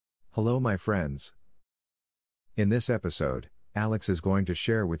Hello my friends. In this episode, Alex is going to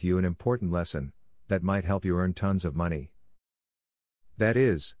share with you an important lesson that might help you earn tons of money. That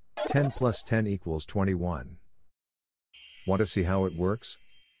is, 10 plus 10 equals 21. Want to see how it works?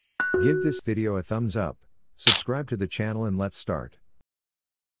 Give this video a thumbs up, subscribe to the channel and let's start.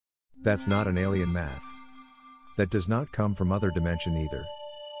 That's not an alien math. That does not come from other dimension either.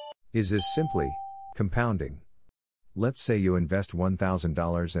 Is simply compounding. Let's say you invest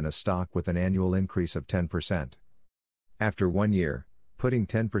 $1,000 in a stock with an annual increase of 10%. After 1 year, putting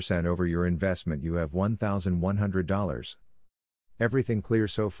 10% over your investment, you have $1,100. Everything clear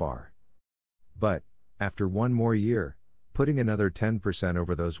so far. But, after 1 more year, putting another 10%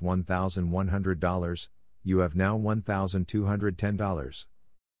 over those $1,100, you have now $1,210.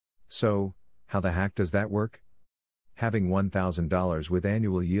 So, how the heck does that work? Having $1,000 with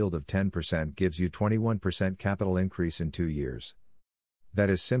annual yield of 10% gives you 21% capital increase in 2 years.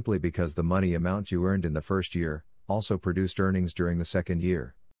 That is simply because the money amount you earned in the first year also produced earnings during the second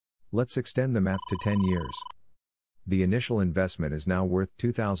year. Let's extend the math to 10 years. The initial investment is now worth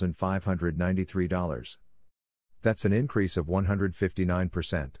 $2,593. That's an increase of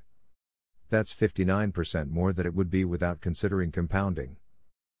 159%. That's 59% more than it would be without considering compounding.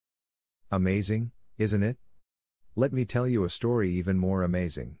 Amazing, isn't it? Let me tell you a story even more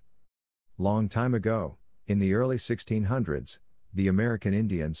amazing. Long time ago, in the early 1600s, the American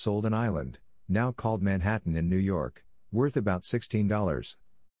Indians sold an island, now called Manhattan in New York, worth about $16.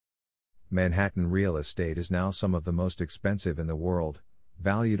 Manhattan real estate is now some of the most expensive in the world,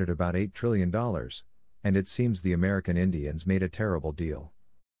 valued at about $8 trillion, and it seems the American Indians made a terrible deal.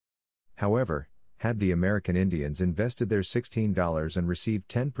 However, had the American Indians invested their $16 and received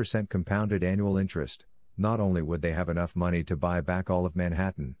 10% compounded annual interest, not only would they have enough money to buy back all of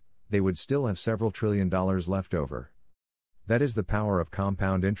Manhattan, they would still have several trillion dollars left over. That is the power of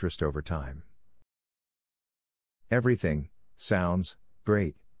compound interest over time. Everything sounds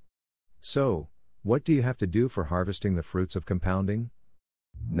great. So, what do you have to do for harvesting the fruits of compounding?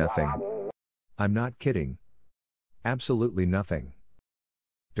 Nothing. I'm not kidding. Absolutely nothing.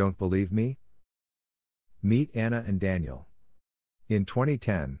 Don't believe me? Meet Anna and Daniel. In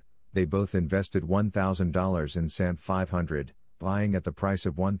 2010, they both invested $1,000 in Sant 500, buying at the price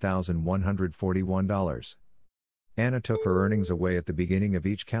of $1,141. Anna took her earnings away at the beginning of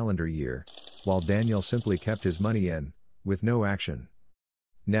each calendar year, while Daniel simply kept his money in, with no action.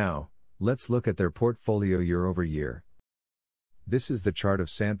 Now, let's look at their portfolio year over year. This is the chart of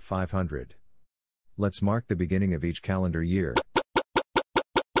Sant 500. Let's mark the beginning of each calendar year.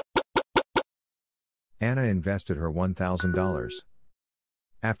 Anna invested her $1,000.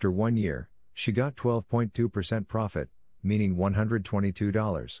 After 1 year, she got 12.2% profit, meaning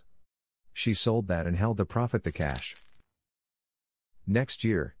 $122. She sold that and held the profit the cash. Next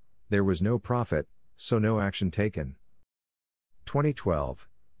year, there was no profit, so no action taken. 2012,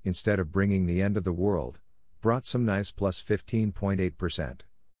 instead of bringing the end of the world, brought some nice plus 15.8%.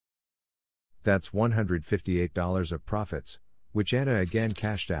 That's $158 of profits, which Anna again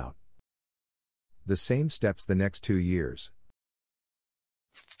cashed out. The same steps the next 2 years.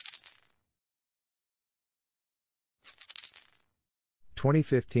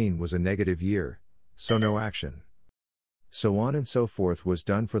 2015 was a negative year, so no action. So on and so forth was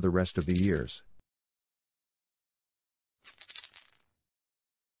done for the rest of the years.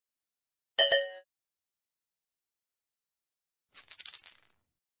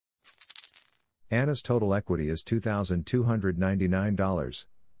 Anna's total equity is $2,299,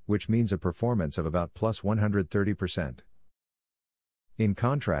 which means a performance of about plus 130%. In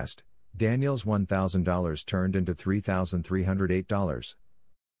contrast, Daniel's $1,000 turned into $3,308.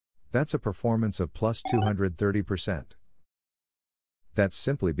 That's a performance of plus 230%. That's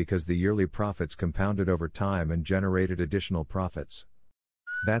simply because the yearly profits compounded over time and generated additional profits.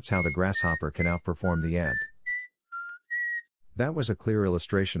 That's how the grasshopper can outperform the ant. That was a clear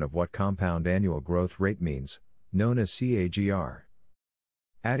illustration of what compound annual growth rate means, known as CAGR.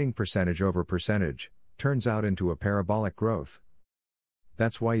 Adding percentage over percentage turns out into a parabolic growth.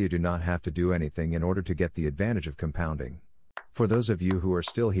 That's why you do not have to do anything in order to get the advantage of compounding. For those of you who are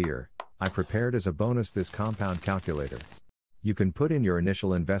still here, I prepared as a bonus this compound calculator. You can put in your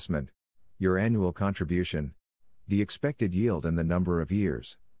initial investment, your annual contribution, the expected yield and the number of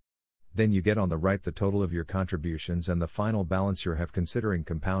years. Then you get on the right the total of your contributions and the final balance you have considering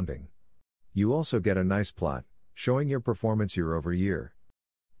compounding. You also get a nice plot, showing your performance year over year.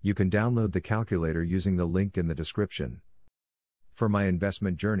 You can download the calculator using the link in the description. For my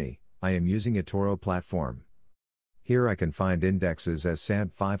investment journey, I am using Etoro platform. Here I can find indexes as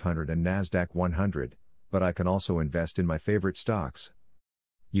Sant 500 and Nasdaq 100, but I can also invest in my favorite stocks.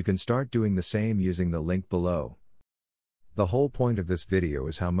 You can start doing the same using the link below. The whole point of this video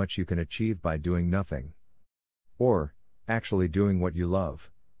is how much you can achieve by doing nothing. Or, actually doing what you love,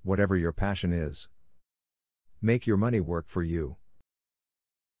 whatever your passion is. Make your money work for you.